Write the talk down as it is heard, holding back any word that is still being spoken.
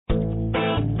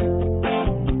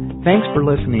Thanks for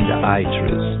listening to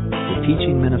iTruths, the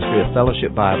teaching ministry of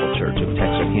Fellowship Bible Church of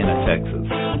Texarkana, Texas.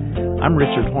 I'm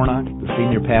Richard Hornock, the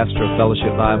senior pastor of Fellowship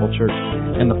Bible Church,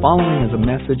 and the following is a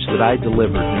message that I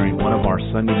delivered during one of our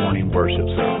Sunday morning worship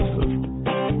services.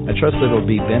 I trust that it will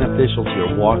be beneficial to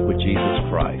your walk with Jesus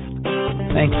Christ.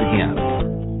 Thanks again.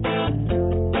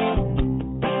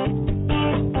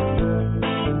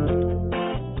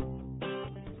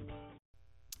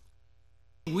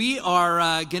 We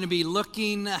are going to be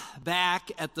looking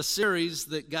back at the series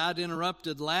that God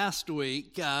interrupted last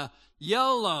week.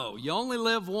 YOLO, you only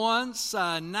live once?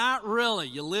 Not really,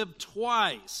 you live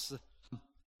twice.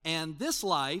 And this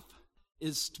life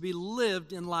is to be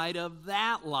lived in light of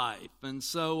that life. And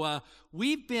so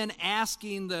we've been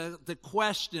asking the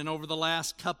question over the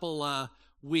last couple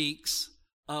weeks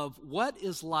of what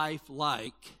is life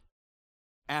like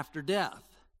after death?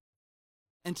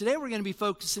 And today we're going to be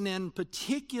focusing in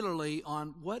particularly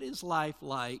on what is life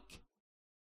like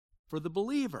for the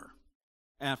believer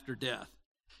after death.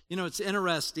 You know, it's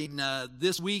interesting,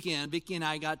 this weekend, Vicki and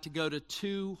I got to go to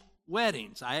 2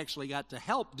 weddings. I actually got to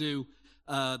help do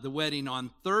the wedding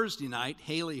on Thursday night,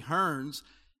 Haley Hearns,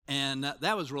 and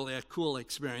that was really a cool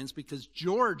experience because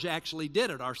George actually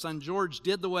did it. Our son George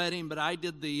did the wedding, but I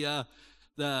did the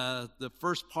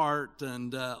first part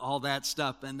and all that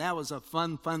stuff, and that was a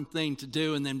fun thing to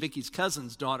do. And then Vicki's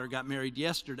cousin's daughter got married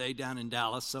yesterday down in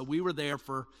Dallas, so we were there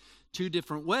for 2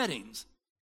 different weddings.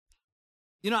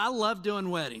 You know, I love doing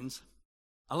weddings.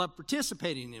 I love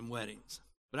participating in weddings.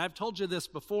 But I've told you this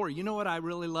before. You know what I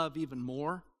really love even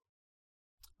more?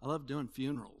 I love doing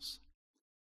funerals.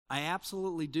 I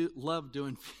absolutely do love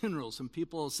doing funerals. And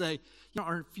people will say, you know,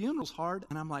 are funerals hard?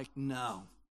 And I'm like, no.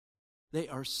 They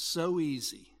are so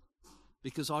easy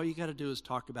because all you got to do is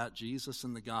talk about Jesus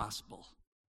and the gospel.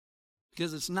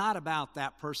 Because it's not about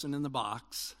that person in the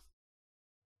box.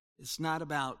 It's not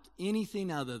about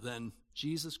anything other than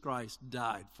Jesus Christ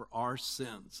died for our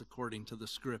sins according to the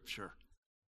Scripture.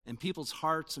 And people's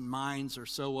hearts and minds are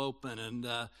so open. And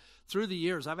through the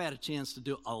years, I've had a chance to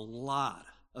do a lot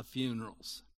of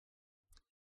funerals.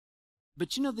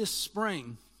 But you know, this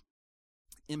spring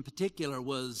in particular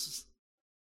was,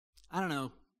 I don't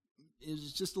know, it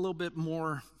was just a little bit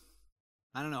more,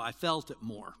 I don't know, I felt it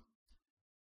more.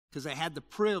 Because I had the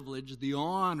privilege, the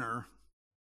honor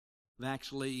of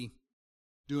actually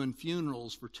doing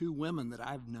funerals for 2 women that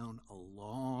I've known a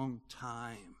long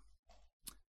time.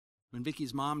 When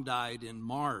Vicki's mom died in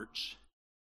March,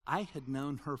 I had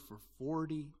known her for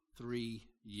 43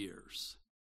 years.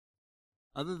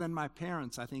 Other than my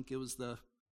parents, I think it was the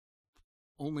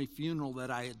only funeral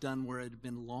that I had done where it had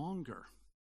been longer.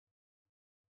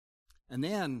 And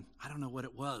then, I don't know what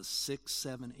it was, 6,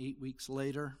 7, 8 weeks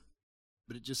later,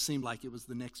 but it just seemed like it was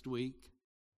the next week.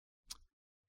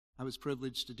 I was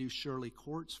privileged to do Shirley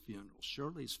Court's funeral,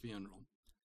 Shirley's funeral.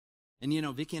 And you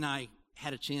know, Vicki and I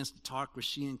had a chance to talk with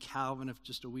she and Calvin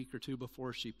just a week or 2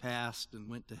 before she passed and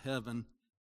went to heaven.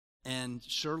 And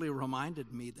Shirley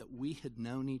reminded me that we had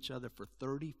known each other for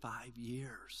 35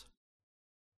 years.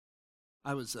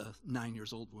 I was 9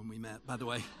 years old when we met, by the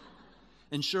way.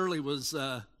 And Shirley was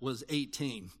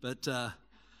 18. But,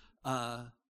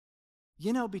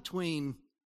 you know, between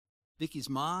Vicki's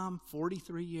mom,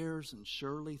 43 years, and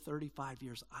Shirley, 35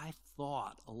 years, I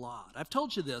thought a lot. I've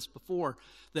told you this before,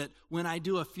 that when I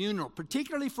do a funeral,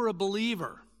 particularly for a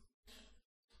believer,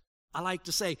 I like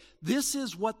to say, this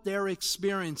is what they're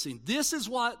experiencing. This is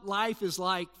what life is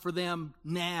like for them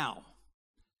now.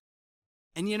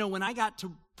 And you know, when I got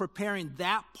to preparing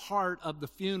that part of the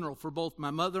funeral for both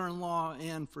my mother-in-law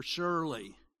and for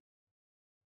Shirley,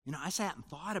 you know, I sat and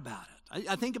thought about it.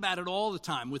 I think about it all the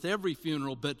time with every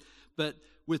funeral, but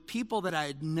with people that I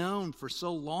had known for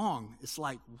so long, it's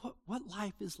like, what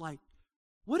life is like?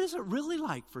 What is it really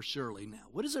like for Shirley now?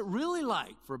 What is it really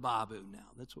like for Babu now?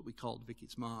 That's what we called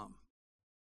Vicki's mom.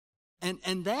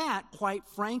 And that, quite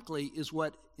frankly, is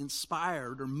what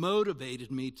inspired or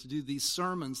motivated me to do these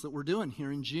sermons that we're doing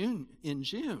here in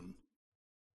June.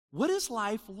 What is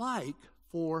life like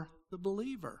for the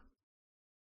believer?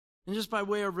 And just by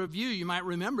way of review, you might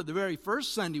remember the very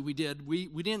first Sunday we did, we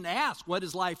didn't ask, what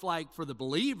is life like for the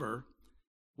believer?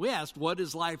 We asked, what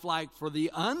is life like for the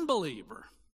unbeliever?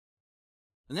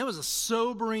 And that was a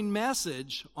sobering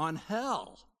message on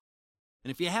hell. And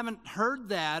if you haven't heard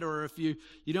that, or if you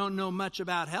don't know much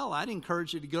about hell, I'd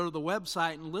encourage you to go to the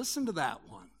website and listen to that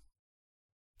one.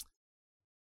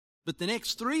 But the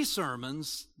next 3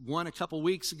 sermons, one a couple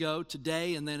weeks ago,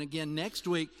 today, and then again next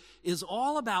week, is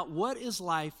all about what is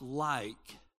life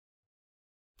like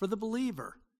for the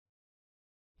believer.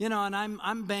 And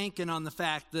I'm banking on the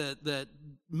fact that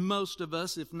most of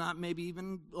us, if not maybe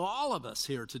even all of us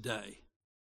here today,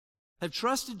 have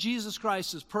trusted Jesus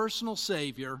Christ as personal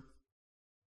Savior.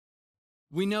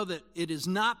 We know that it is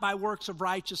not by works of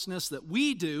righteousness that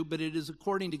we do, but it is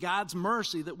according to God's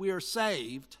mercy that we are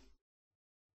saved.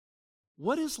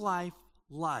 What is life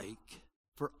like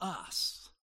for us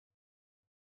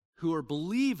who are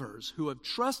believers, who have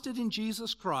trusted in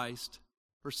Jesus Christ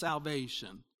for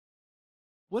salvation?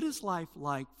 What is life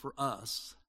like for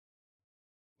us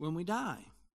when we die?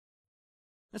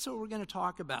 That's what we're going to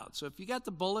talk about. So if you got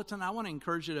the bulletin, I want to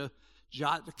encourage you to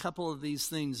jot a couple of these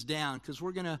things down, because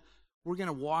we're going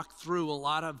to walk through a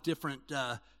lot of different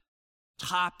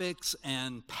topics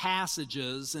and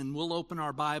passages, and we'll open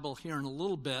our Bible here in a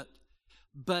little bit.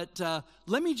 But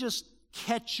let me just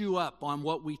catch you up on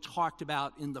what we talked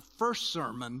about in the first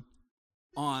sermon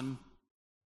on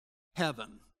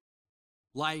heaven,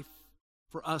 life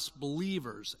for us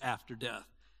believers after death.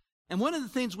 And one of the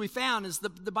things we found is the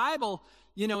Bible,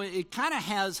 it kind of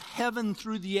has heaven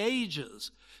through the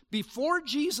ages. Before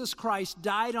Jesus Christ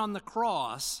died on the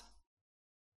cross,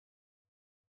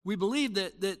 we believe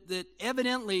that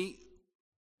evidently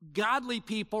godly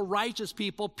people, righteous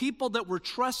people, people that were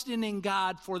trusting in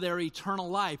God for their eternal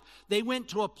life, they went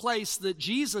to a place that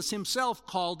Jesus himself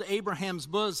called Abraham's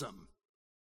bosom.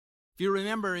 If you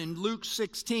remember in Luke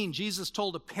 16, Jesus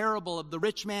told a parable of the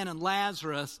rich man and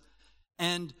Lazarus,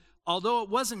 and although it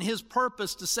wasn't his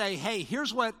purpose to say, hey,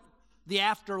 here's what the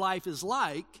afterlife is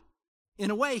like, in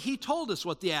a way, he told us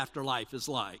what the afterlife is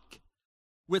like.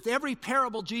 With every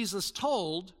parable Jesus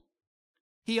told,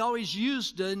 he always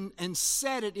used it and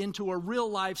set it into a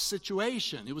real-life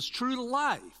situation. It was true to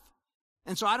life.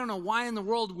 And so I don't know why in the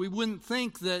world we wouldn't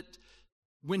think that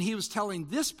when he was telling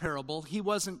this parable, he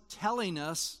wasn't telling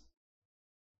us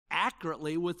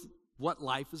accurately with what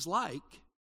life is like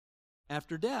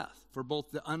after death for both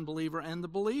the unbeliever and the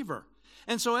believer.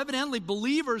 And so evidently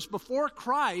believers before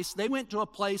Christ, they went to a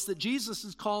place that Jesus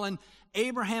is calling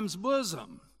Abraham's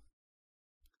bosom.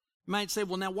 You might say,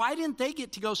 well, now why didn't they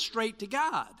get to go straight to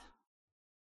God?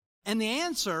 And the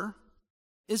answer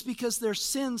is because their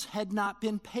sins had not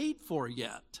been paid for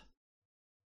yet.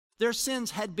 Their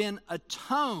sins had been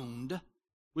atoned,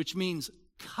 which means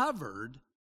covered,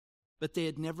 but they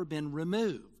had never been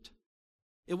removed.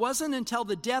 It wasn't until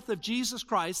the death of Jesus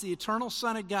Christ, the eternal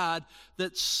Son of God,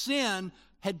 that sin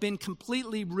had been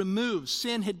completely removed.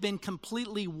 Sin had been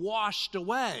completely washed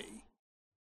away.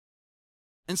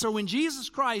 And so when Jesus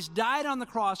Christ died on the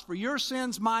cross for your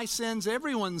sins, my sins,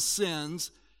 everyone's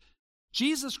sins,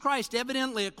 Jesus Christ,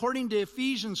 evidently, according to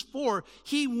Ephesians 4,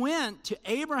 he went to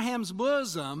Abraham's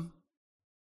bosom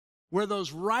where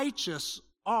those righteous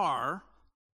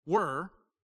were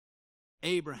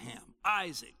Abraham,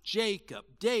 Isaac, Jacob,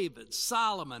 David,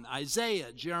 Solomon,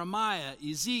 Isaiah, Jeremiah,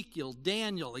 Ezekiel,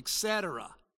 Daniel, etc.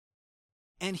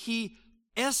 And he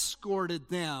escorted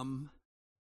them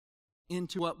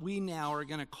into what we now are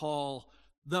going to call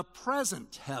the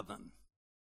present heaven.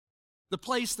 The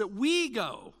place that we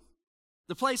go,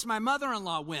 the place my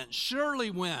mother-in-law went,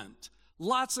 Shirley went.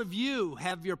 Lots of you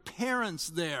have your parents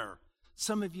there.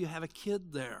 Some of you have a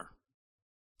kid there.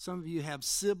 Some of you have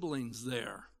siblings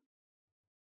there.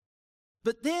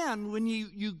 But then when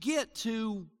you get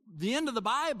to the end of the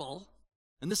Bible,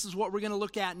 and this is what we're going to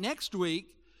look at next week,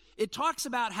 it talks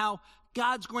about how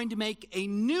God's going to make a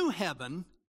new heaven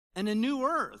and a new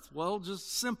earth. Well,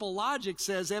 just simple logic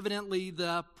says evidently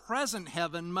the present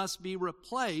heaven must be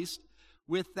replaced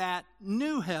with that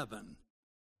new heaven.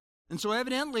 And so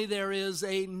evidently there is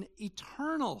an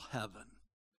eternal heaven.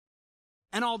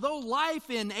 And although life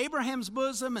in Abraham's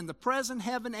bosom and the present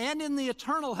heaven and in the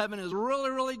eternal heaven is really,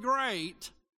 really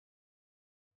great,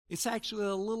 it's actually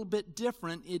a little bit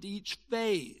different at each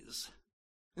phase.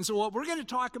 And so what we're going to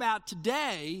talk about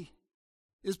today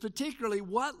is particularly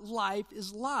what life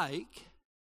is like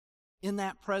in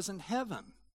that present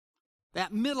heaven,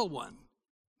 that middle one.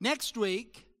 Next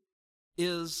week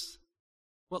is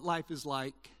what life is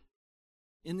like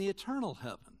in the eternal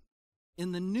heaven,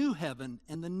 in the new heaven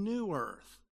and the new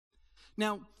earth.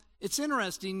 Now, it's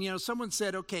interesting, someone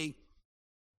said, okay,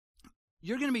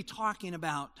 you're going to be talking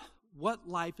about what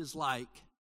life is like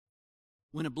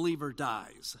when a believer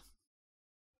dies.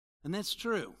 And that's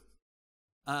true.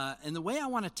 And the way I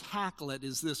want to tackle it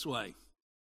is this way.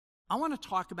 I want to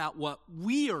talk about what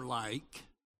we are like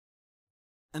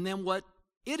and then what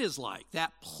it is like,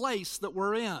 that place that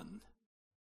we're in.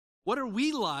 What are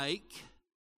we like?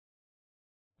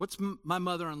 What's my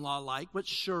mother-in-law like? What's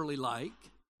Shirley like?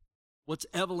 What's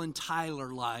Evelyn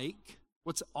Tyler like?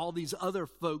 What's all these other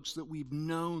folks that we've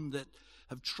known that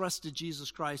have trusted Jesus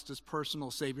Christ as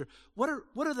personal Savior, what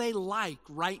are they like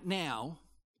right now?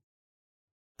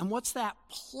 And what's that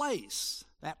place,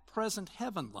 that present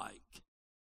heaven like?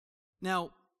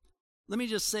 Now, let me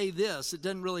just say this. It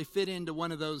doesn't really fit into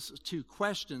one of those two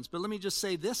questions, but let me just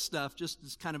say this stuff just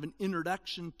as kind of an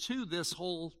introduction to this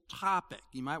whole topic.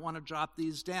 You might want to jot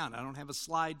these down. I don't have a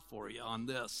slide for you on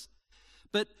this.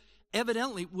 But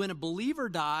evidently, when a believer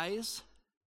dies,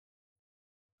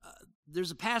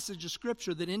 there's a passage of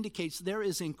Scripture that indicates there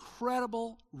is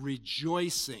incredible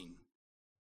rejoicing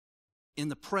in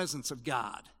the presence of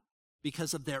God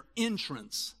because of their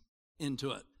entrance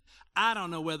into it. I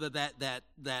don't know whether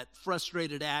that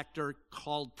frustrated actor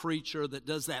called preacher that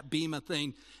does that Bema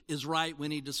thing is right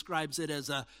when he describes it as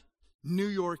a New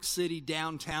York City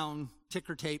downtown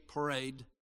ticker tape parade.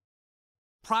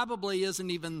 Probably isn't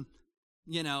even,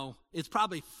 it's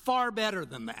probably far better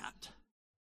than that.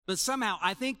 But somehow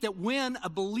I think that when a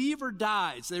believer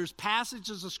dies, there's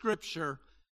passages of Scripture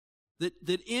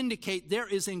that indicate there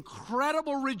is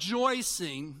incredible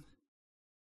rejoicing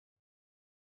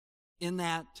in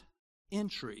that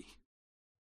entry.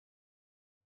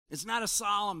 It's not a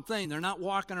solemn thing. They're not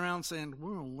walking around saying,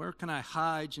 well, where can I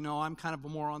hide? I'm kind of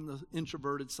more on the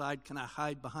introverted side. Can I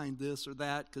hide behind this or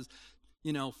that? Because,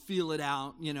 feel it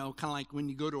out. Kind of like when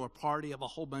you go to a party of a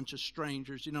whole bunch of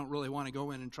strangers, you don't really want to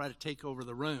go in and try to take over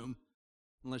the room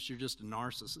unless you're just a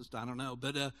narcissist. I don't know.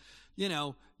 But,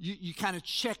 you kind of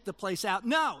check the place out.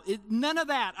 No, none of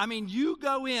that. I mean, you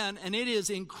go in and it is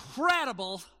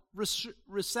incredible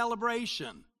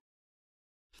celebration.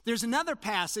 There's another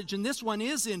passage, and this one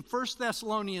is in 1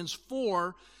 Thessalonians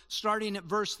 4, starting at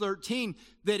verse 13,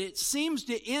 that it seems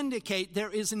to indicate there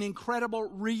is an incredible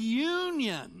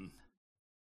reunion.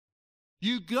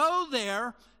 You go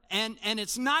there, and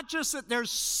it's not just that they're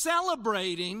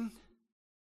celebrating.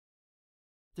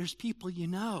 There's people you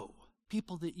know,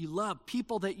 people that you love,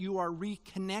 people that you are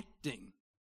reconnecting.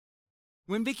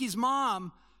 When Vicky's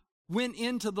mom went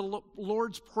into the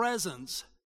Lord's presence,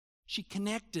 she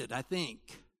connected, I think,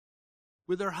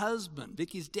 with her husband,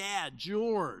 Vicky's dad,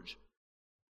 George.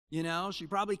 She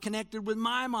probably connected with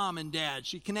my mom and dad.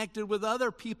 She connected with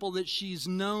other people that she's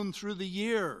known through the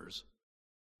years.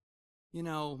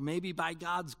 Maybe by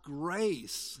God's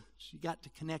grace, she got to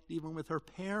connect even with her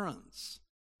parents,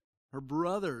 her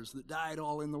brothers that died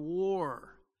all in the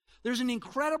war. There's an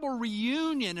incredible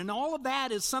reunion, and all of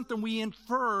that is something we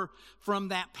infer from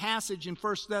that passage in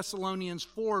 1 Thessalonians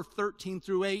 4, 13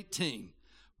 through 18.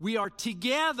 We are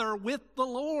together with the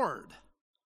Lord.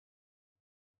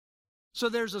 So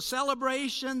there's a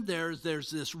celebration, there's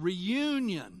this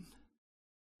reunion.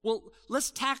 Well, let's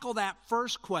tackle that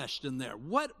first question there.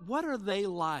 What are they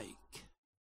like?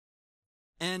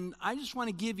 And I just want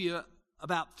to give you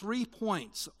about 3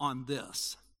 points on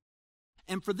this.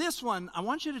 And for this one, I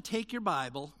want you to take your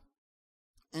Bible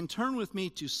and turn with me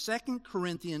to 2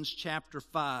 Corinthians chapter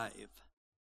 5.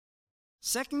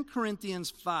 2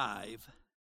 Corinthians 5.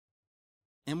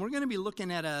 And we're going to be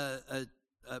looking at a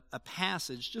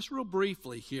passage just real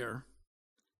briefly here.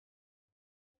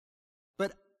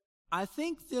 But I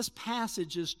think this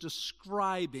passage is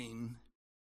describing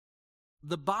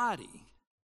the body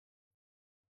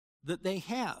that they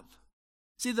have.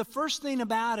 See, the first thing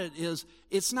about it is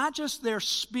it's not just their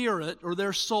spirit or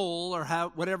their soul or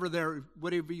whatever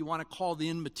you want to call the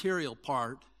immaterial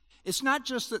part. It's not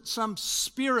just that some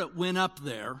spirit went up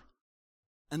there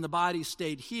and the body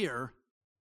stayed here.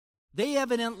 They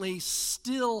evidently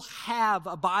still have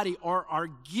a body or are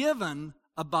given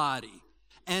a body.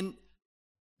 And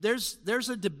there's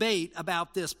a debate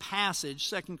about this passage,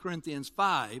 2 Corinthians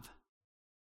 5,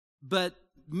 but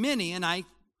many, and I'm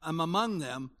among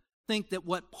them, think that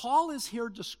what Paul is here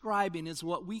describing is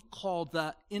what we call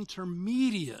the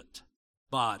intermediate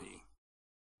body.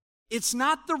 It's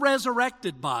not the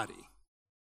resurrected body,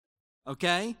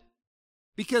 okay?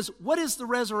 Because what is the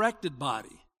resurrected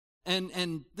body?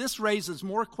 And this raises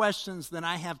more questions than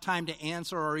I have time to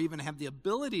answer or even have the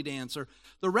ability to answer.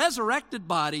 The resurrected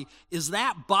body is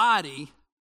that body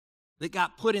that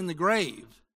got put in the grave.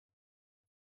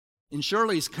 In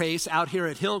Shirley's case, out here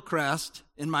at Hillcrest,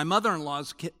 in my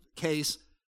mother-in-law's case,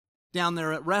 down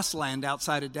there at Restland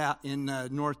outside of in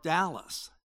North Dallas.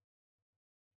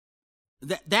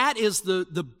 That is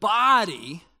the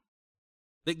body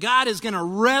that God is going to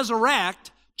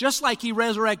resurrect, just like He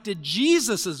resurrected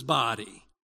Jesus' body.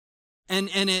 And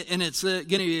it's going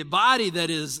to be a body that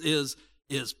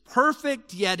is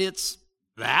perfect, yet it's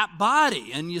that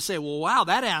body. And you say, well, wow,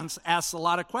 that asks a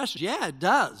lot of questions. Yeah, it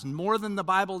does, more than the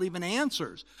Bible even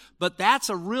answers. But that's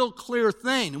a real clear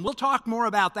thing. And we'll talk more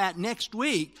about that next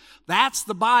week. That's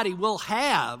the body we'll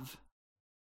have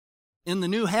in the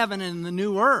new heaven and the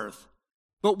new earth.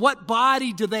 But what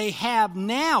body do they have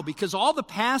now? Because all the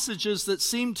passages that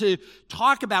seem to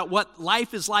talk about what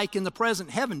life is like in the present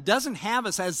heaven doesn't have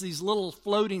us as these little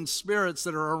floating spirits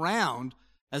that are around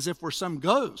as if we're some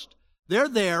ghost. They're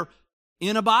there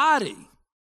in a body.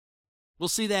 We'll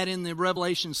see that in the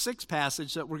Revelation 6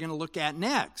 passage that we're going to look at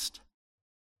next.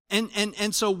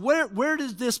 And so where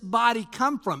does this body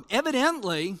come from?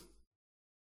 Evidently,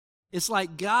 it's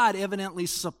like God evidently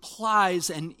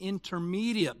supplies an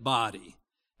intermediate body.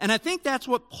 And I think that's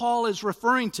what Paul is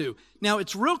referring to. Now,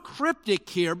 it's real cryptic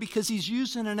here because he's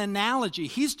using an analogy.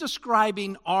 He's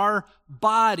describing our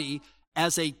body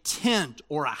as a tent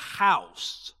or a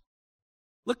house.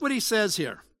 Look what he says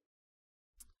here.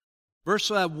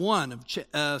 Verse 1 of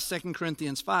 2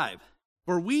 Corinthians 5.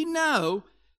 For we know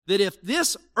that if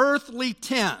this earthly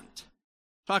tent,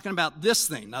 talking about this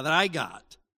thing now that I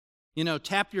got,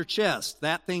 tap your chest,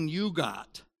 that thing you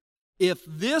got. If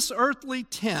this earthly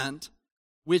tent,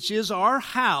 which is our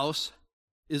house,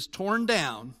 is torn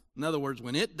down, in other words,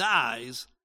 when it dies,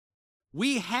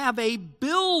 we have a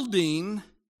building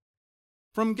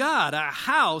from God, a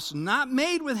house not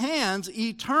made with hands,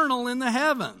 eternal in the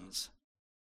heavens.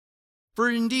 For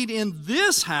indeed in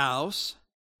this house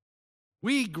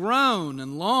we groan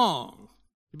and long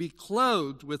to be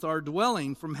clothed with our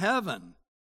dwelling from heaven.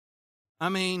 I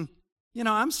mean,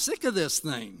 I'm sick of this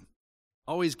thing.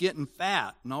 Always getting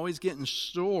fat and always getting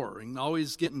sore and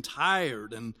always getting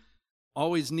tired and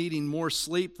always needing more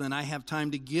sleep than I have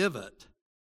time to give it.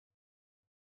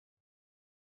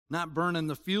 Not burning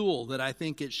the fuel that I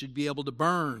think it should be able to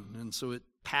burn, and so it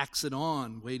packs it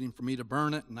on, waiting for me to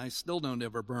burn it, and I still don't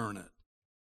ever burn it.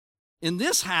 In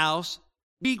this house,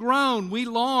 we groan, we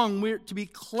long to be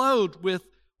clothed with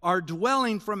our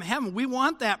dwelling from heaven. We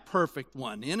want that perfect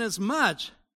one, inasmuch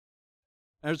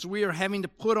as we are having to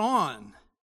put on.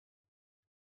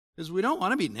 Because we don't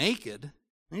want to be naked.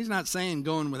 He's not saying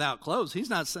going without clothes. He's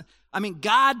not saying,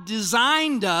 God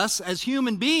designed us as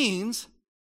human beings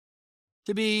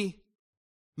to be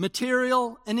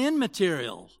material and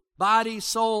immaterial, body,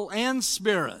 soul, and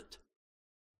spirit.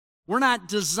 We're not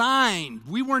designed.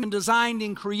 We weren't designed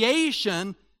in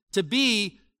creation to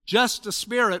be just a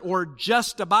spirit or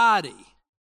just a body.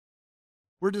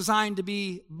 We're designed to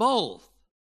be both,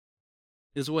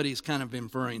 is what he's kind of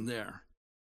inferring there.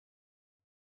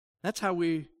 That's how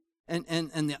we, and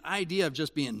the idea of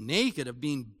just being naked, of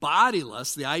being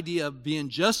bodiless, the idea of being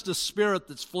just a spirit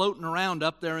that's floating around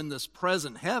up there in this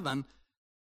present heaven,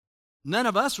 none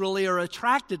of us really are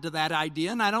attracted to that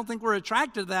idea, and I don't think we're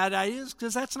attracted to that idea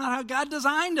because that's not how God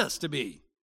designed us to be.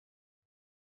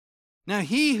 Now,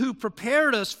 he who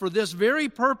prepared us for this very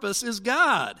purpose is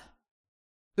God,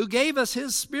 who gave us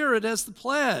his Spirit as the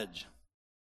pledge.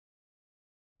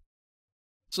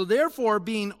 So therefore,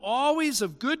 being always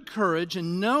of good courage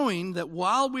and knowing that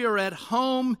while we are at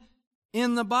home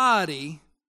in the body,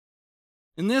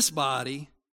 in this body,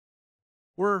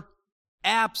 we're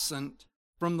absent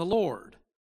from the Lord.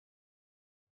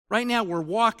 Right now, we're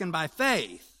walking by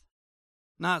faith,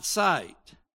 not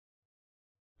sight.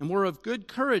 And we're of good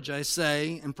courage, I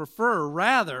say, and prefer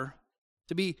rather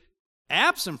to be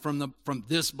absent from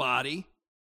this body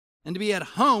and to be at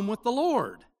home with the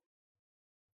Lord.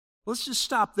 Let's just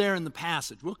stop there in the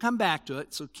passage. We'll come back to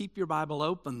it, so keep your Bible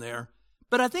open there.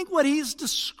 But I think what he's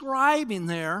describing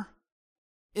there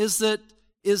is that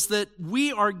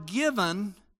we are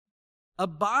given a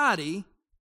body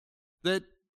that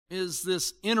is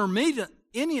this intermediate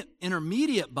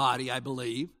body, I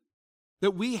believe,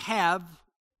 that we have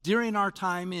during our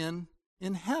time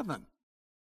in heaven.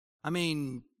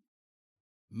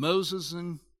 Moses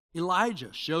and Elijah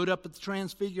showed up at the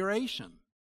Transfiguration.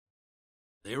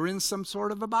 They were in some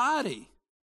sort of a body.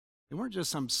 They weren't just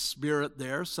some spirit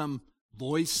there, some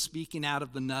voice speaking out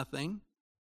of the nothing.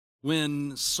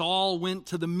 When Saul went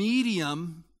to the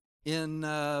medium in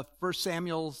 1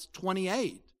 Samuel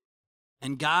 28,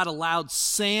 and God allowed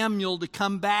Samuel to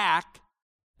come back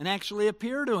and actually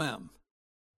appear to him.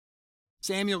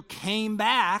 Samuel came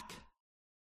back,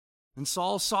 and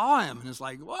Saul saw him, and is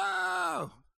like, whoa!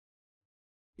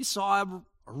 He saw a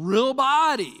real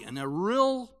body and a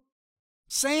real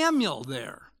Samuel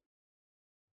there.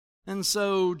 And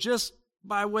so just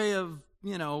by way of,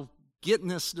 getting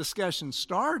this discussion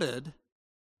started,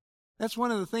 that's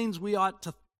one of the things we ought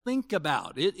to think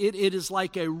about. It is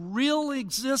like a real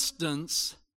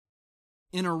existence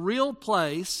in a real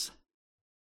place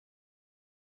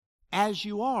as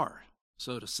you are,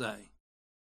 so to say.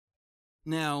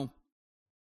 Now,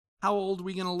 how old are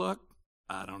we going to look?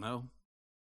 I don't know.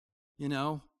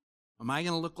 Am I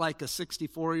going to look like a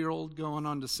 64-year-old going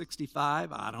on to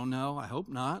 65? I don't know. I hope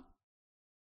not.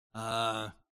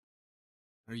 Are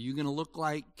you going to look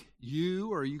like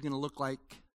you, or are you going to look like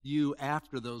you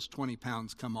after those 20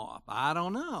 pounds come off? I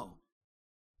don't know.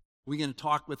 Are we going to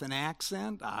talk with an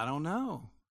accent? I don't know.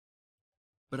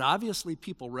 But obviously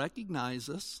people recognize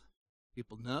us.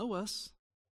 People know us.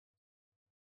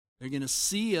 They're going to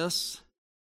see us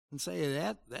and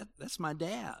say, that's my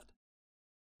dad.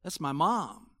 That's my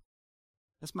mom.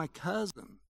 That's my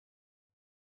cousin.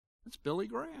 That's Billy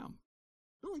Graham.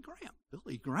 Billy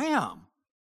Graham.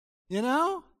 You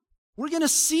know? We're going to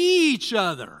see each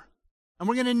other. And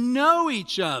we're going to know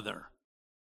each other.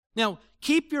 Now,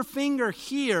 keep your finger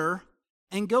here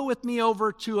and go with me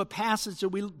over to a passage that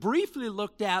we briefly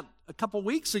looked at a couple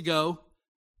weeks ago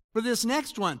for this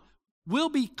next one. We'll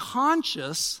be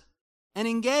conscious and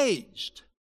engaged.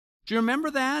 Do you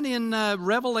remember that in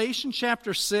Revelation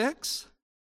chapter 6?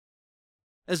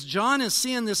 As John is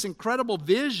seeing this incredible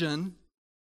vision,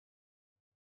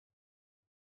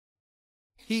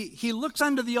 he looks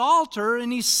under the altar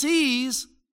and he sees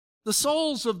the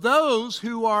souls of those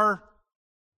who were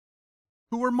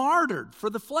martyred for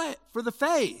the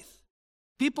faith,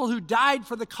 people who died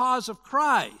for the cause of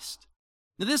Christ.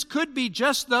 Now, this could be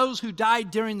just those who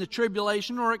died during the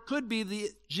tribulation, or it could be the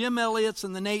Jim Elliots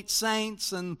and the Nate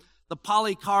Saints and the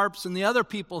Polycarps and the other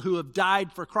people who have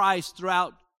died for Christ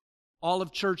throughout all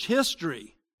of church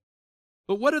history.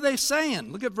 But what are they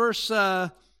saying? Look at verse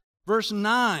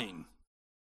 9.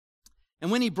 And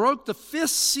when he broke the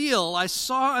fifth seal, I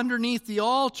saw underneath the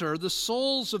altar the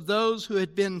souls of those who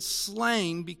had been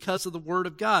slain because of the word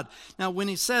of God. Now, when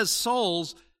he says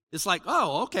souls, it's like,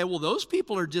 oh, okay, well, those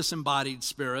people are disembodied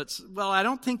spirits. Well, I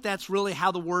don't think that's really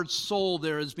how the word soul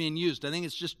there is being used. I think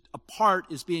it's just a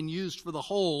part is being used for the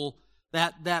whole,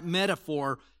 that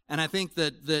metaphor. And I think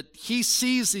that he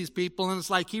sees these people, and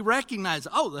it's like he recognizes,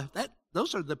 oh,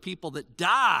 those are the people that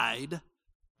died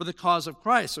for the cause of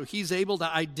Christ. So he's able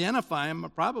to identify them,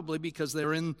 probably because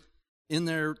they're in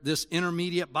this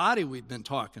intermediate body we've been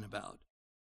talking about.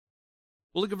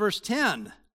 Well, look at verse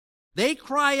 10. They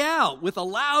cry out with a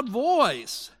loud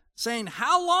voice, saying,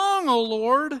 how long, O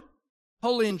Lord,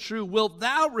 holy and true, wilt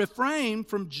thou refrain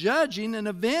from judging and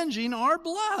avenging our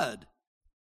blood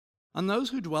on those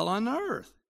who dwell on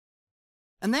earth?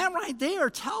 And that right there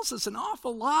tells us an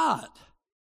awful lot.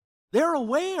 They're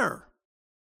aware.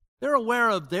 They're aware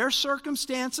of their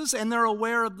circumstances, and they're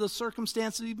aware of the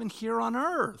circumstances even here on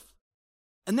earth.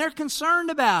 And they're concerned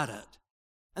about it.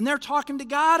 And they're talking to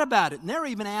God about it. And they're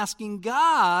even asking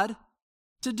God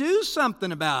to do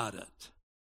something about it.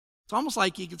 It's almost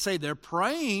like you could say they're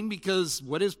praying, because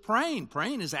what is praying?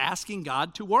 Praying is asking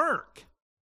God to work.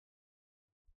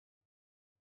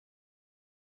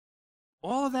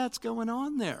 All of that's going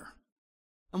on there.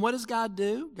 And what does God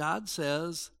do? God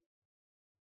says,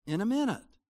 in a minute,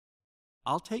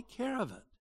 I'll take care of it.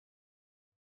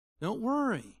 Don't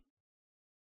worry.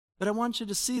 But I want you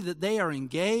to see that they are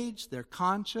engaged, they're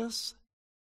conscious,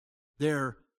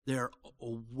 they're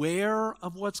aware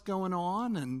of what's going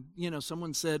on. And,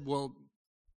 someone said, well,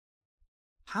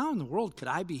 how in the world could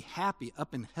I be happy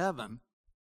up in heaven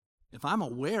if I'm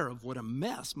aware of what a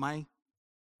mess my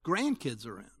grandkids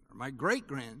are in, or my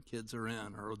great-grandkids are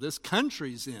in, or this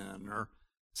country's in, or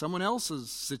someone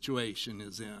else's situation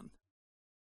is in?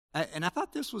 And I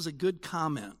thought this was a good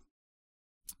comment.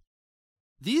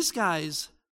 These guys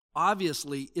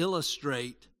obviously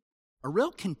illustrate a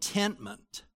real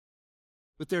contentment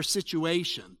with their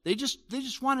situation. They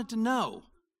just wanted to know.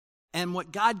 And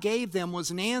what God gave them was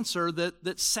an answer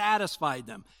that satisfied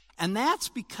them. And that's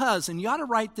because, and you ought to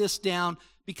write this down,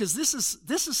 because this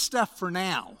is stuff for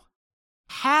now.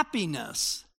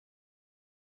 Happiness,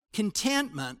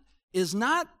 contentment is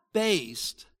not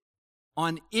based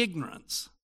on ignorance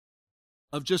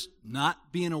of just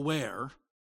not being aware.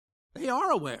 They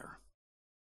are aware.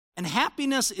 And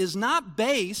happiness is not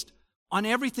based on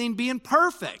everything being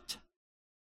perfect.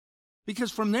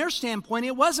 Because from their standpoint,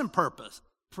 it wasn't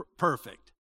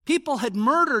perfect. People had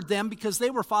murdered them because they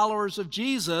were followers of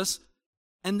Jesus,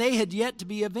 and they had yet to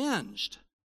be avenged.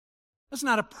 That's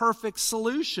not a perfect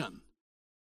solution.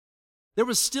 There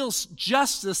was still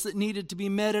justice that needed to be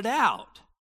meted out.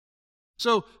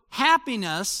 So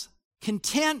happiness,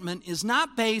 contentment is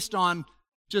not based on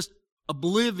just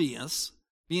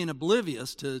being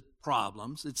oblivious to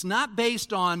problems. It's not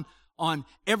based on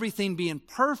everything being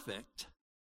perfect.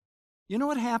 You know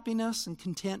what happiness and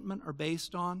contentment are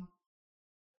based on?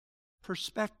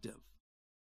 Perspective.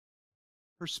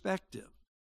 Perspective.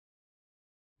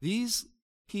 These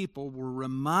people were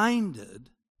reminded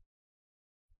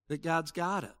that God's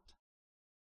got it.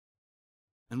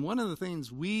 And one of the things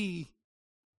we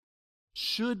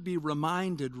should be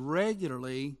reminded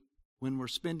regularly when we're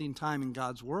spending time in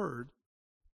God's Word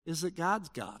is that God's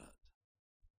got it.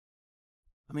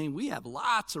 I mean, we have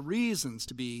lots of reasons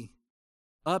to be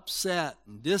upset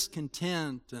and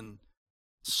discontent and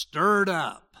stirred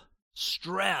up,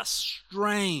 stressed,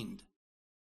 strained.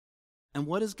 And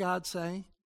what does God say?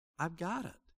 I've got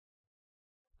it.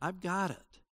 I've got it.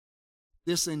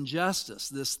 This injustice,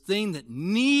 this thing that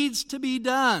needs to be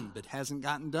done but hasn't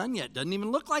gotten done yet, doesn't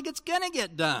even look like it's going to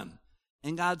get done.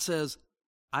 And God says,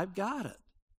 I've got it.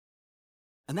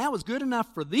 And that was good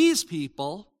enough for these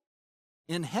people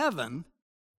in heaven.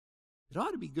 It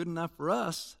ought to be good enough for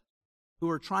us who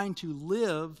are trying to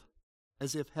live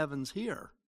as if heaven's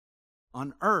here,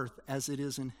 on earth as it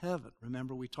is in heaven.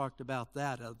 Remember, we talked about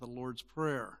that out of the Lord's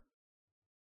Prayer.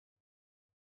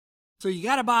 So you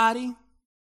got a body,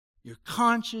 you're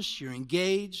conscious, you're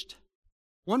engaged.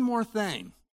 One more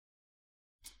thing,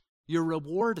 you're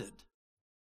rewarded.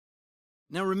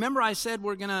 Now remember I said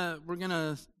we're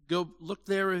gonna go look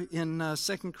there in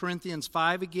 2 Corinthians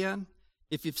 5 again.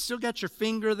 If you've still got your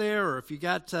finger there, or if you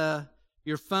got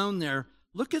your phone there,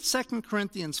 look at 2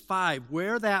 Corinthians 5,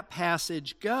 where that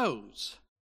passage goes.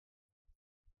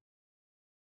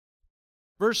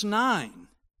 Verse 9.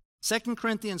 2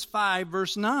 Corinthians 5,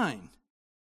 verse 9.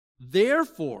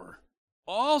 Therefore,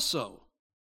 also,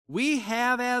 we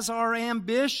have as our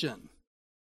ambition,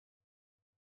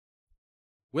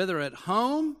 whether at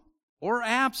home or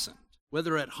absent,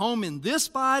 whether at home in this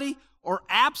body or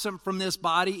absent from this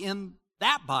body in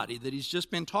that body that he's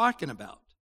just been talking about,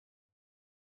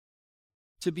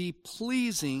 to be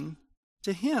pleasing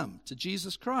to Him, to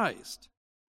Jesus Christ.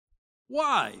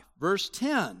 Why? Verse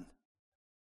 10.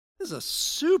 This is a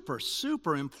super,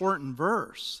 super important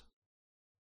verse.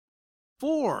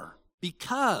 For,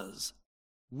 because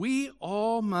we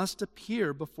all must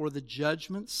appear before the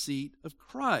judgment seat of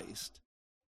Christ,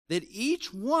 that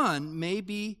each one may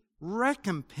be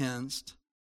recompensed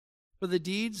for the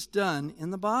deeds done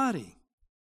in the body,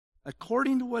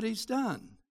 according to what he's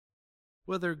done,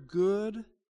 whether good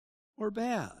or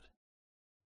bad.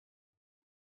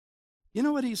 You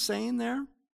know what he's saying there?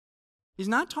 He's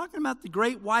not talking about the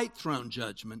great white throne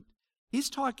judgment. He's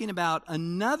talking about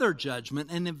another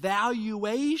judgment, an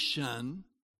evaluation,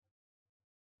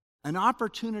 an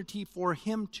opportunity for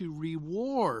Him to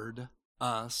reward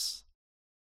us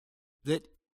that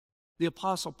the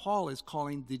Apostle Paul is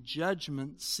calling the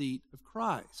judgment seat of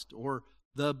Christ, or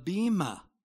the bema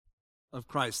of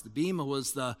Christ. The bema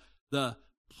was the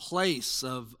place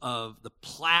of the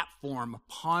platform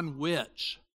upon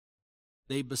which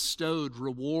they bestowed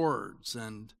rewards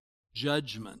and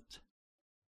judgment.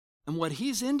 And what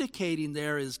he's indicating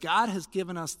there is God has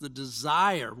given us the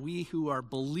desire, we who are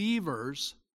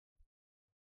believers,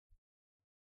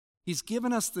 He's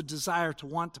given us the desire to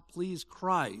want to please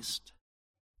Christ,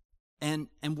 and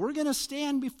we're going to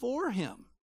stand before Him.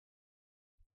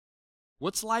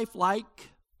 What's life like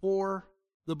for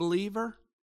the believer?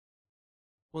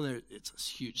 Well, it's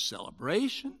a huge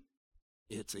celebration.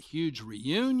 It's a huge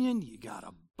reunion. You got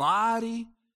a body.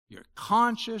 You're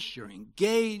conscious. You're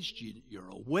engaged. You're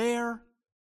aware.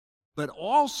 But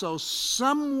also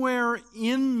somewhere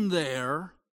in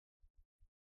there,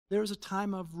 there's a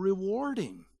time of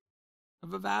rewarding,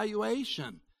 of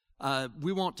evaluation.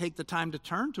 We won't take the time to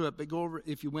turn to it, but go over,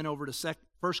 if you went over to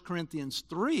 1 Corinthians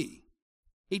 3,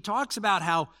 he talks about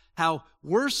how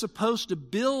we're supposed to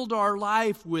build our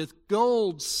life with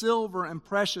gold, silver, and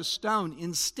precious stone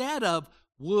instead of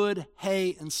wood,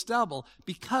 hay, and stubble,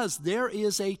 because there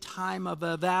is a time of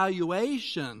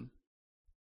evaluation.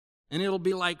 And it'll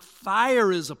be like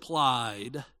fire is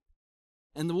applied,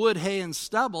 and the wood, hay, and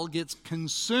stubble gets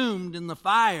consumed in the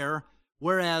fire,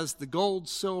 whereas the gold,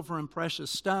 silver, and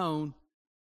precious stone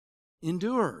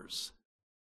endures.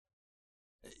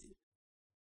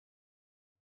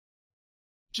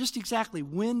 Just exactly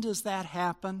when does that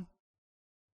happen?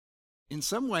 In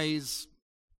some ways,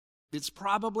 it's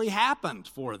probably happened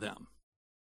for them,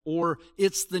 or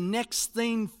it's the next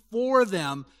thing for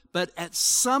them, but at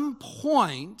some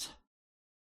point,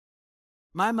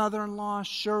 my mother-in-law,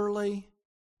 Shirley,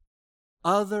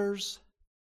 others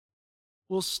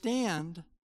will stand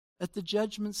at the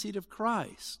judgment seat of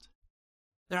Christ.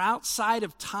 They're outside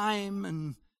of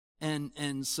time,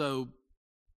 and so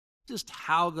just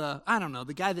how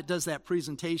the guy that does that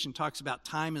presentation talks about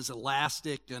time as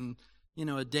elastic, and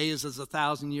a day is as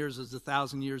 1,000 years, as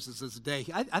 1,000 years is as a day.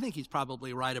 I think he's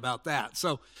probably right about that.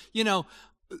 So,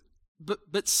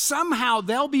 but somehow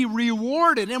they'll be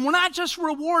rewarded. And we're not just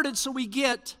rewarded so we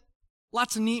get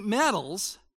lots of neat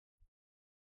medals.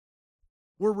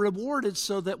 We're rewarded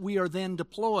so that we are then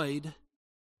deployed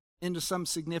into some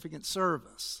significant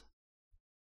service.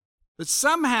 But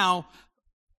somehow,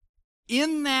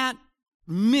 in that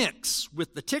mix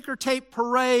with the ticker tape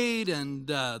parade and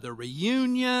the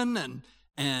reunion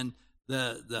and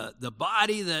the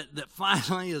body that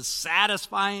finally is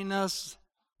satisfying us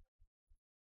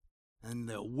and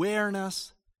the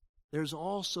awareness, there's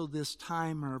also this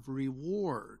time of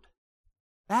reward.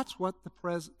 That's what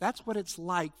it's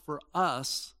like for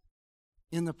us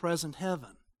in the present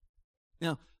heaven.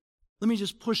 Now, let me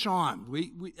just push on.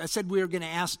 I said we were going to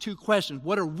ask two questions.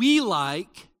 What are we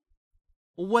like?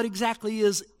 Well, what exactly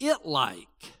is it like?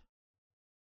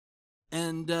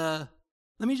 And let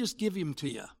me just give them to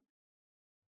you.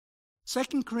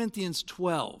 2 Corinthians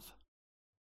 12.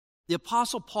 The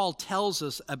Apostle Paul tells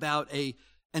us about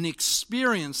an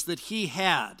experience that he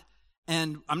had.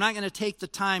 And I'm not going to take the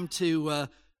time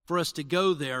for us to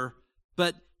go there,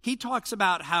 but he talks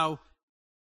about how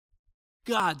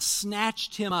God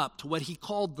snatched him up to what he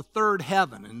called the third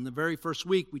heaven. In the very first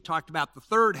week, we talked about the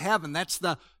third heaven. That's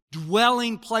the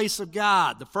dwelling place of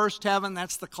God. The first heaven,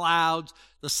 that's the clouds.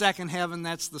 The second heaven,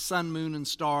 that's the sun, moon, and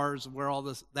stars, where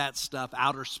all that stuff,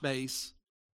 outer space.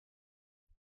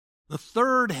 The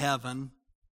third heaven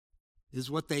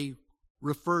is what they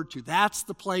referred to. That's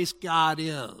the place God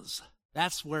is.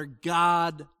 That's where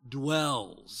God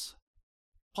dwells.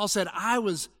 Paul said, I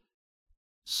was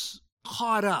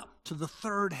caught up to the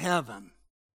third heaven.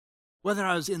 Whether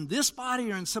I was in this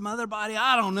body or in some other body,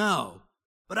 I don't know.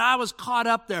 But I was caught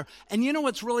up there. And you know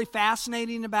what's really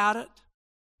fascinating about it?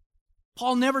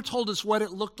 Paul never told us what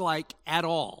it looked like at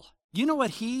all. You know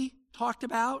what he talked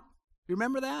about? You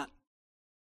remember that?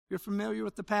 You're familiar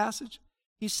with the passage?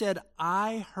 He said,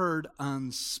 I heard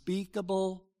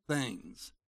unspeakable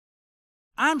things.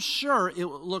 I'm sure it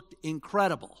looked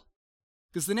incredible,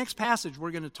 because the next passage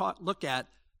we're going to look at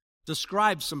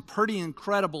describes some pretty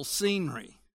incredible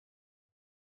scenery.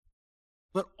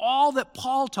 But all that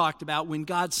Paul talked about when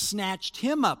God snatched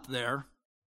him up there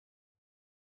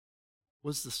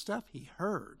was the stuff he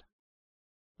heard.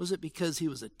 Was it because he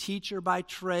was a teacher by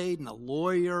trade and a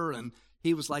lawyer and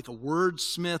he was like a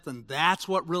wordsmith and that's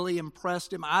what really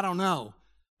impressed him? I don't know.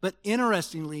 But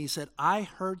interestingly, he said, I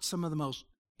heard some of the most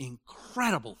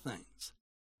incredible things.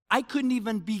 I couldn't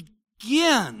even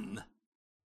begin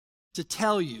to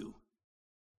tell you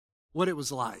what it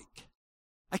was like.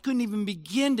 I couldn't even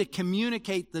begin to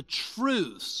communicate the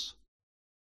truths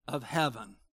of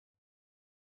heaven.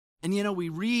 And you know, we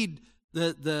read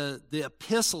the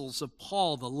epistles of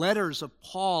Paul, the letters of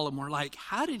Paul, and we're like,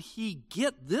 how did he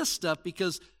get this stuff?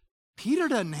 Because Peter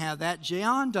doesn't have that.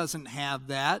 John doesn't have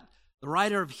that. The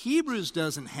writer of Hebrews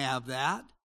doesn't have that.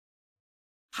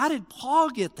 How did Paul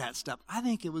get that stuff? I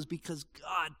think it was because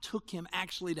God took him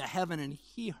actually to heaven and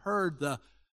he heard the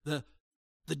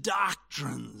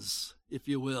doctrines, if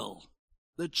you will,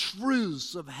 the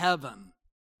truths of heaven.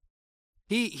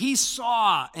 He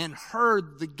saw and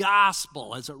heard the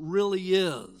gospel as it really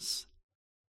is.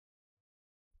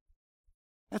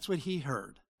 That's what he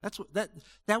heard.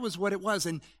 That was what it was.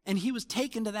 And he was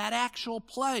taken to that actual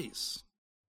place.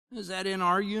 Is that in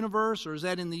our universe, or is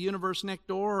that in the universe next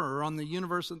door, or on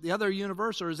the other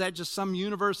universe, or is that just some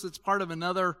universe that's part of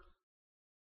another,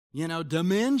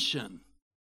 dimension?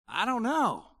 I don't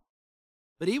know.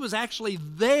 But he was actually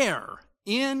there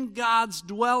in God's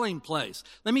dwelling place.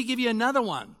 Let me give you another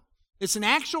one. It's an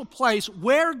actual place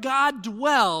where God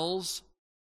dwells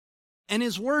and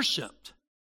is worshiped.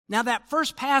 Now, that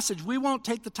first passage, we won't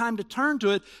take the time to turn to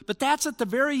it, but that's at the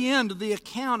very end of the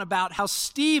account about how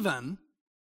Stephen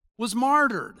was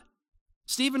martyred.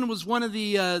 Stephen was one of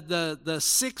the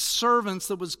 6 servants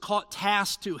that was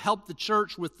tasked to help the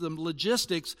church with the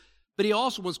logistics, but he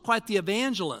also was quite the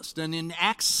evangelist. And in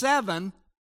Acts 7,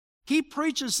 he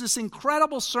preaches this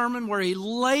incredible sermon where he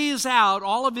lays out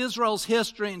all of Israel's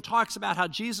history and talks about how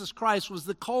Jesus Christ was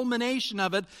the culmination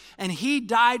of it, and he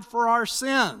died for our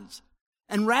sins.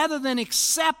 And rather than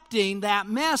accepting that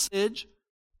message,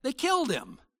 they killed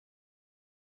him.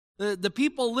 The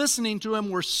people listening to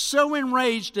him were so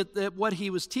enraged at what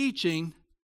he was teaching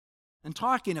and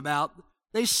talking about,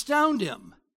 they stoned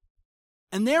him.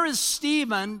 And there is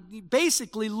Stephen,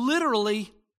 basically,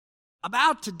 literally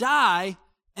about to die,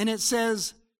 and it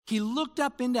says, he looked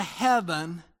up into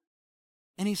heaven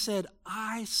and he said,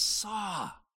 I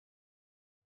saw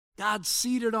God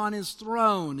seated on his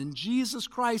throne and Jesus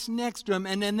Christ next to him.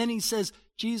 And then he says,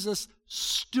 Jesus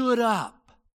stood up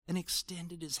and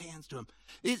extended his hands to him.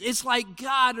 It's like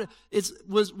God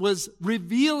was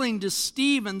revealing to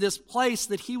Stephen this place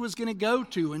that he was going to go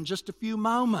to in just a few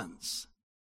moments.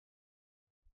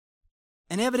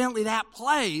 And evidently that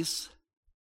place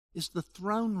is the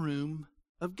throne room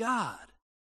of God.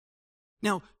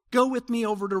 Now, Go with me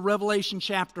over to Revelation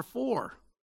chapter 4.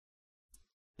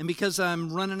 And because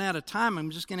I'm running out of time,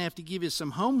 I'm just going to have to give you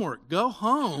some homework. Go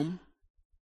home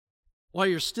while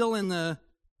you're still in the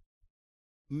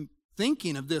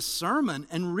thinking of this sermon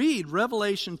and read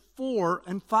Revelation 4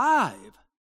 and 5.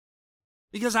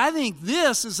 Because I think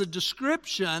this is a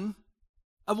description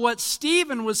of what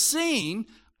Stephen was seeing.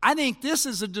 I think this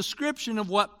is a description of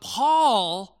what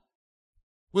Paul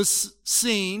was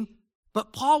seeing.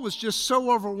 But Paul was just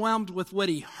so overwhelmed with what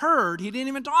he heard, he didn't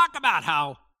even talk about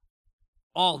how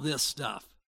all this stuff.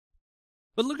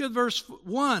 But look at verse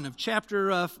 1 of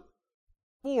chapter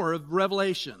 4 of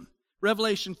Revelation.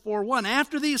 Revelation 4:1.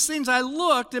 After these things I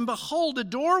looked, and behold, a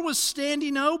door was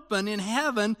standing open in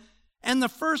heaven, and the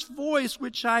first voice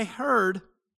which I heard, it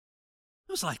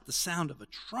was like the sound of a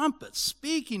trumpet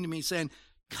speaking to me, saying,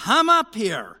 "Come up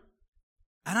here,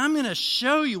 and I'm going to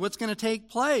show you what's going to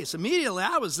take place." Immediately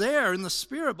I was there in the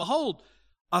Spirit. Behold,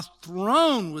 a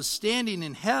throne was standing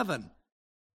in heaven,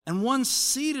 and one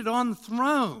seated on the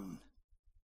throne.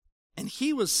 And he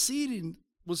who was sitting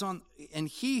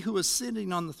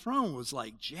on the throne was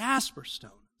like jasper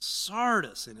stone,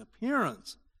 sardis in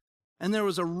appearance. And there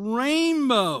was a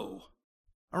rainbow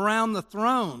around the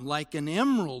throne, like an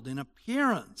emerald in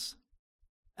appearance.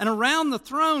 And around the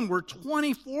throne were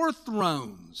 24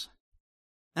 thrones.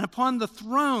 And upon the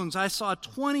thrones I saw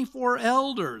 24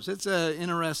 elders. It's an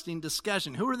interesting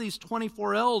discussion. Who are these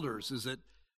 24 elders? Is it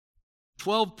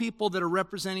 12 people that are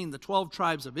representing the 12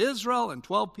 tribes of Israel and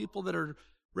 12 people that are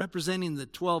representing the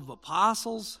 12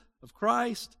 apostles of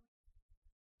Christ?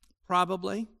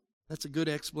 Probably. That's a good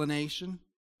explanation.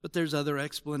 But there's other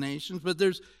explanations. But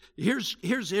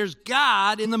here's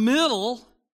God in the middle,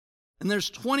 and there's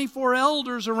 24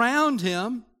 elders around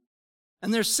him,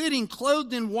 and they're sitting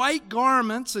clothed in white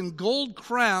garments and gold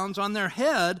crowns on their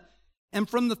head, and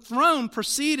from the throne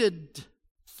proceeded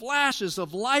flashes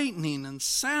of lightning and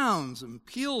sounds and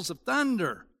peals of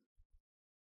thunder.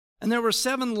 And there were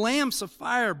 7 lamps of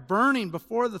fire burning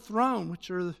before the throne,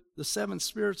 which are the 7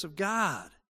 spirits of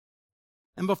God.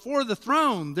 And before the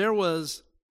throne there was,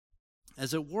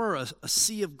 as it were, a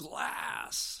sea of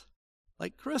glass,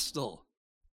 like crystal.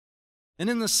 And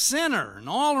in the center and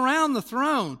all around the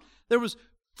throne, there was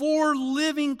 4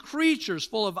 living creatures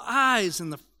full of eyes in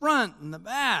the front and the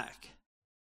back.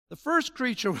 The first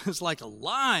creature was like a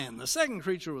lion. The second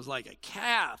creature was like a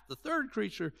calf. The third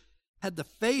creature had the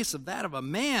face of that of a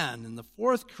man. And the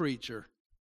fourth creature,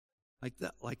 like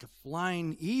a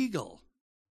flying eagle.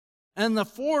 And the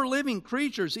 4 living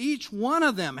creatures, each one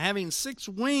of them having 6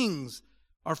 wings,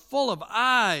 are full of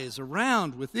eyes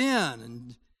around within.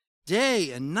 And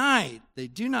day and night they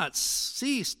do not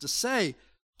cease to say,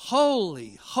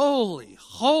 "Holy, holy,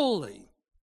 holy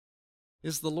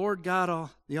is the Lord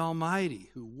God the Almighty,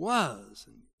 who was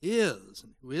and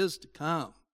who is to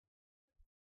come."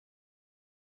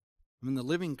 When the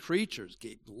living creatures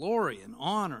gave glory and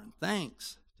honor and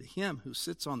thanks to him who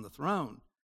sits on the throne,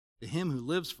 to him who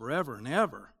lives forever and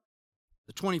ever.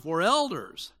 The 24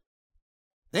 elders,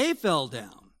 they fell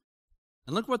down.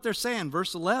 And look what they're saying,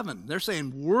 verse 11. They're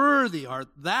saying, "Worthy art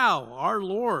thou, our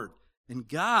Lord and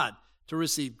God, to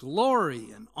receive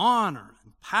glory and honor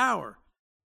and power.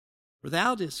 For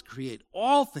thou didst create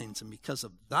all things, and because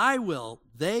of thy will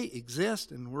they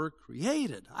exist and were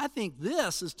created." I think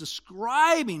this is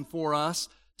describing for us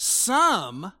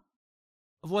some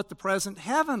of what the present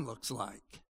heaven looks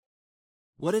like.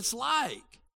 What it's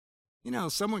like. You know,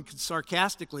 someone could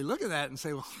sarcastically look at that and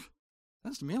say, "Well,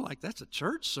 sounds to me like that's a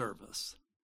church service."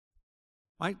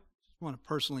 I want to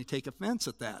personally take offense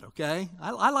at that, okay?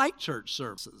 I like church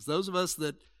services. Those of us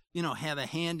that have a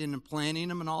hand in planning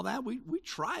them and all that, we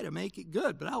try to make it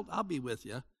good, but I'll be with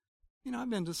you. I've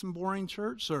been to some boring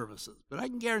church services, but I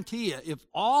can guarantee you, if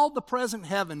all the present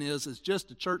heaven is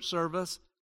just a church service,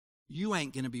 you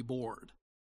ain't going to be bored.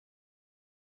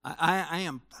 I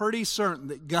am pretty certain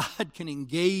that God can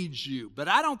engage you, but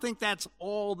I don't think that's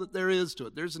all that there is to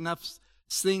it. There's enough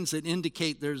things that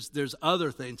indicate there's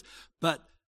other things, but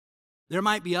there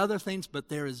might be other things, but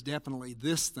there is definitely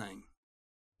this thing.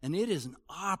 And it is an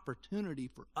opportunity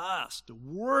for us to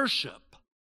worship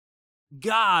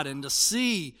God and to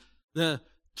see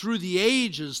through the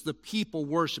ages the people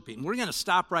worshiping. We're going to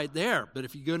stop right there, but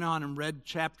if you go on and read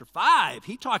chapter 5,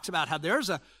 he talks about how there's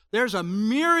a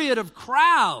myriad of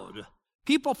crowd,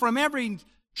 people from every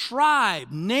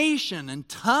tribe, nation, and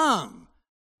tongue,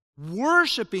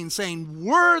 worshiping, saying,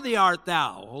 "Worthy art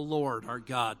thou, O Lord our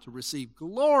God, to receive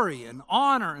glory and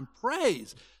honor and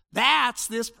praise." That's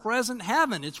this present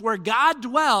heaven. It's where God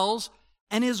dwells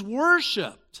and is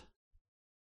worshiped.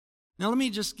 Now let me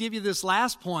just give you this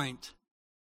last point.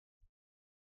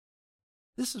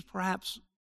 this is perhaps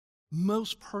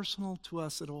most personal to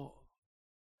us at all.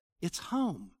 It's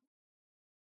home.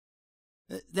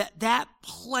 That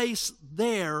place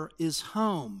there is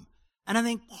home. And I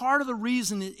think part of the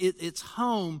reason it's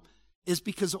home is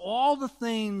because all the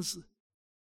things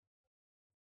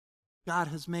God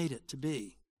has made it to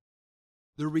be.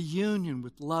 The reunion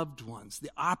with loved ones,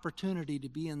 the opportunity to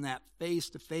be in that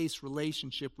face-to-face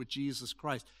relationship with Jesus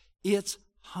Christ. It's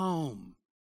home.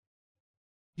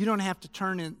 You don't have to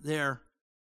turn in there,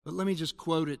 but let me just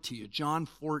quote it to you. John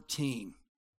 14,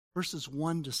 verses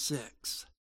 1 to 6.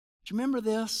 Do you remember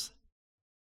this?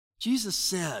 Jesus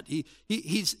said, he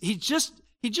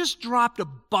just dropped a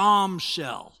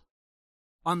bombshell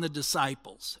on the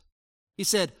disciples. He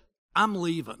said, I'm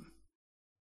leaving.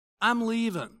 I'm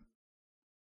leaving.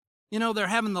 You know, they're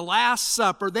having the Last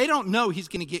Supper. They don't know he's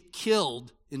going to get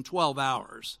killed in 12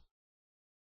 hours.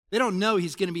 They don't know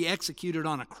he's going to be executed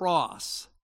on a cross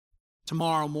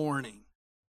tomorrow morning.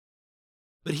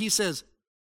 But he says,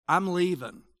 I'm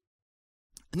leaving.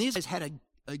 And these guys had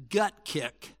a gut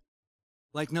kick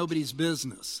like nobody's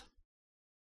business.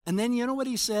 And then you know what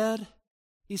he said?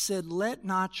 He said, let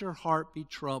not your heart be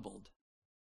troubled.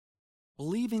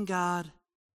 Believe in God,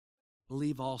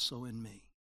 believe also in me.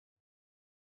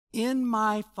 In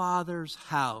my Father's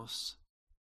house,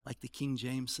 like the King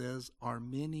James says, are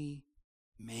many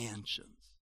mansions.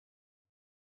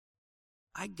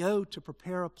 I go to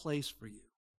prepare a place for you.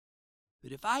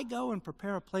 But if I go and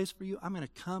prepare a place for you, I'm going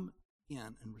to come in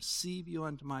and receive you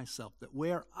unto myself, that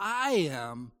where I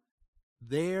am,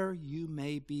 there you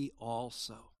may be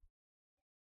also.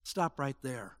 Stop right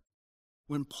there.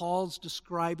 When Paul's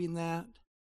describing that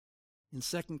in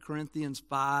 2 Corinthians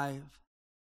 5,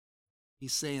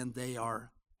 he's saying they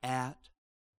are at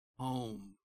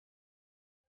home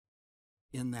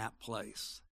in that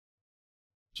place.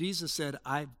 Jesus said,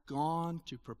 I've gone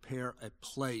to prepare a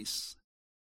place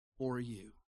for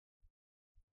you.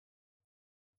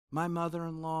 My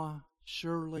mother-in-law,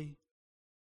 Shirley,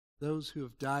 those who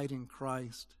have died in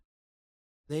Christ,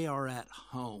 they are at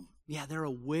home. Yeah, they're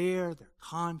aware, they're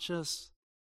conscious,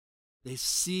 they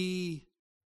see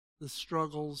the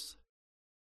struggles,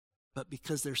 but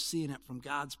because they're seeing it from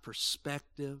God's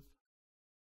perspective,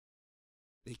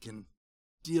 they can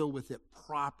deal with it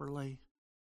properly.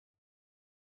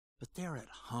 But they're at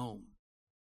home.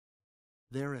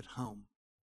 They're at home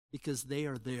because they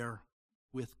are there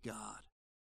with God.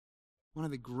 One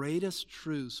of the greatest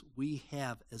truths we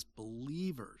have as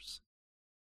believers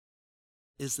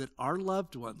is that our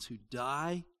loved ones who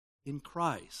die in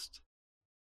Christ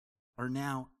are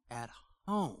now at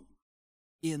home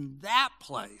in that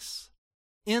place,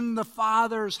 in the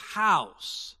Father's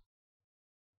house.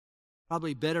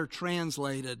 Probably better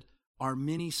translated, are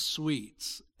many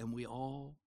suites, and we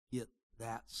all get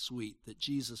that suite that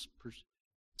Jesus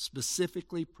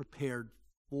specifically prepared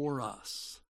for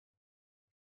us.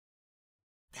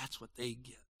 That's what they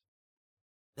get.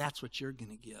 That's what you're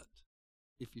going to get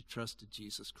if you trusted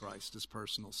Jesus Christ as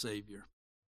personal Savior.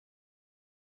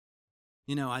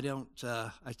 You know, I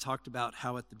talked about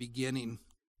how at the beginning,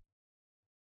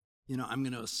 you know, I'm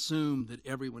going to assume that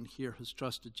everyone here has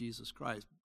trusted Jesus Christ.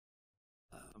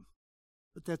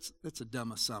 But that's a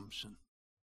dumb assumption.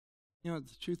 You know,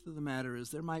 the truth of the matter is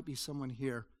there might be someone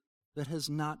here that has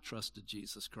not trusted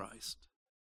Jesus Christ,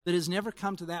 that has never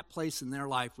come to that place in their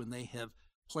life when they have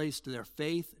placed their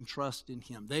faith and trust in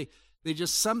Him. They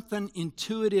just, something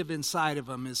intuitive inside of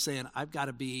them is saying, I've got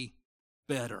to be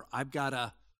better. I've got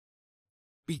to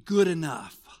be good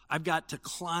enough. I've got to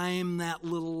climb that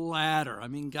little ladder. I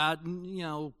mean, God, you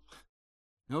know,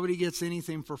 nobody gets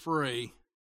anything for free,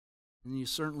 and you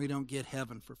certainly don't get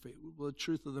heaven for free. Well, the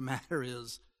truth of the matter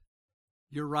is,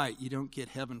 you're right, you don't get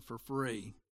heaven for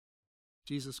free.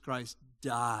 Jesus Christ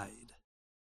died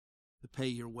to pay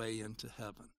your way into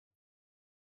heaven.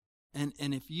 And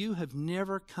if you have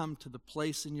never come to the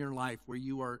place in your life where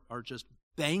you are just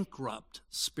bankrupt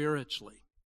spiritually,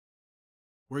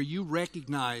 where you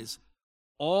recognize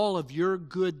all of your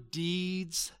good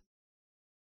deeds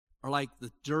are like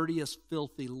the dirtiest,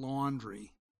 filthy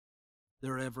laundry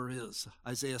there ever is.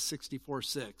 Isaiah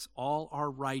 64:6, all our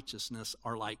righteousness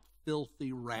are like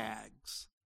filthy rags,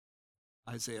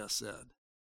 Isaiah said.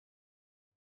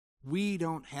 We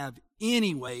don't have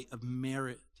any way of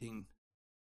meriting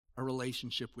a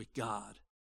relationship with God,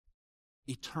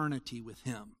 eternity with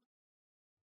Him.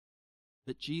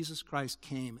 But Jesus Christ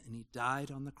came and He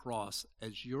died on the cross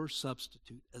as your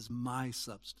substitute, as my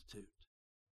substitute.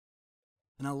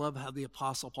 And I love how the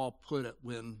Apostle Paul put it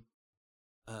when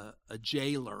a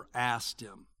jailer asked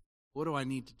him, what do I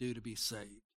need to do to be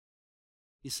saved?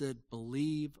 He said,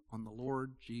 believe on the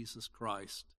Lord Jesus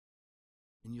Christ,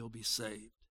 and you'll be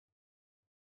saved.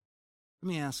 Let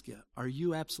me ask you, are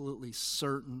you absolutely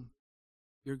certain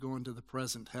you're going to the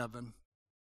present heaven?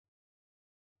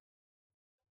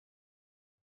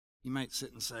 You might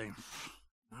sit and say,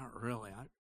 not really.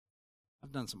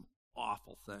 I've done some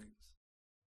awful things.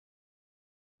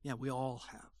 Yeah, we all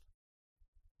have.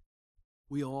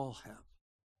 We all have.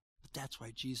 But that's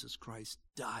why Jesus Christ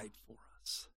died for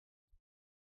us.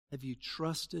 Have you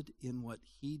trusted in what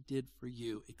he did for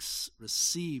you,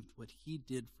 received what he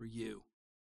did for you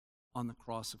on the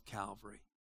cross of Calvary?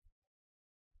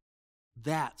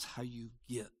 That's how you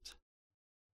get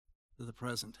to the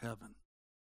present heaven.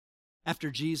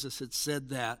 After Jesus had said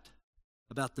that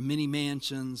about the many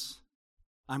mansions,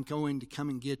 I'm going to come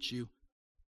and get you,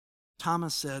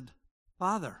 Thomas said,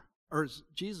 Father, or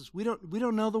Jesus, we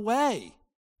don't know the way.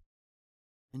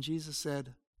 And Jesus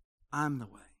said, I'm the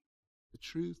way, the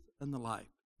truth, and the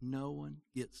life. No one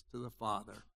gets to the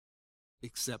Father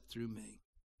except through me.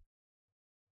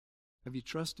 Have you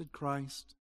trusted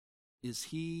Christ? Is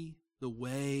he the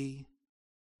way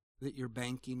that you're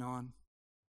banking on?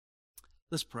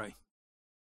 Let's pray.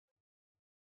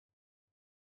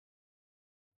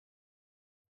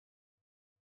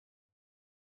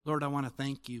 Lord, I want to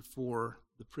thank you for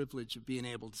the privilege of being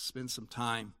able to spend some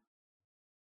time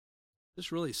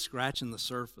just really scratching the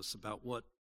surface about what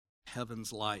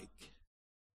heaven's like.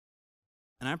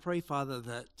 And I pray, Father,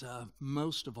 that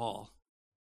most of all,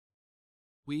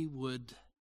 we would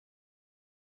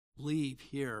leave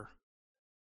here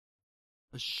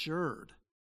assured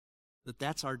that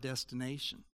that's our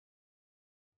destination.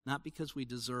 Not because we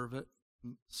deserve it,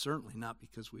 certainly not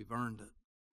because we've earned it,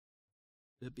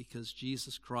 but because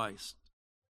Jesus Christ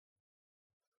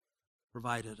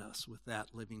provided us with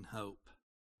that living hope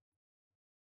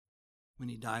when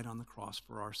he died on the cross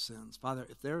for our sins. Father,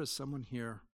 if there is someone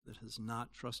here that has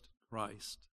not trusted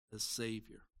Christ as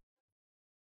Savior,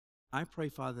 I pray,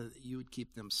 Father, that you would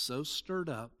keep them so stirred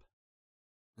up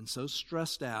and so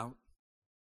stressed out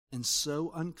and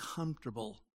so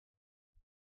uncomfortable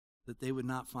that they would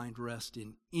not find rest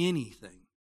in anything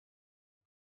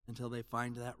until they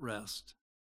find that rest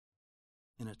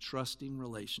in a trusting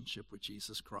relationship with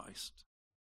Jesus Christ,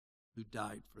 who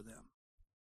died for them.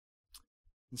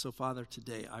 And so, Father,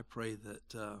 today I pray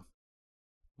that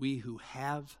we who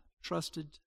have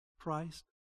trusted Christ,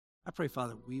 I pray,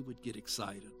 Father, we would get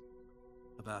excited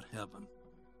about heaven.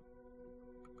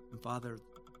 And Father,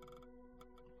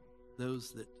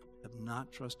 those that have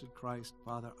not trusted Christ,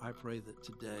 Father, I pray that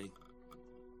today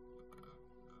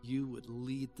you would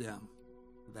lead them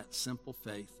to that simple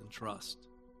faith and trust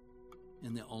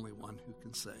in the only one who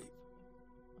can save.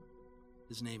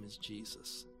 His name is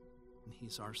Jesus, and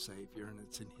he's our Savior, and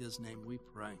it's in his name we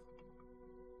pray.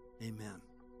 Amen.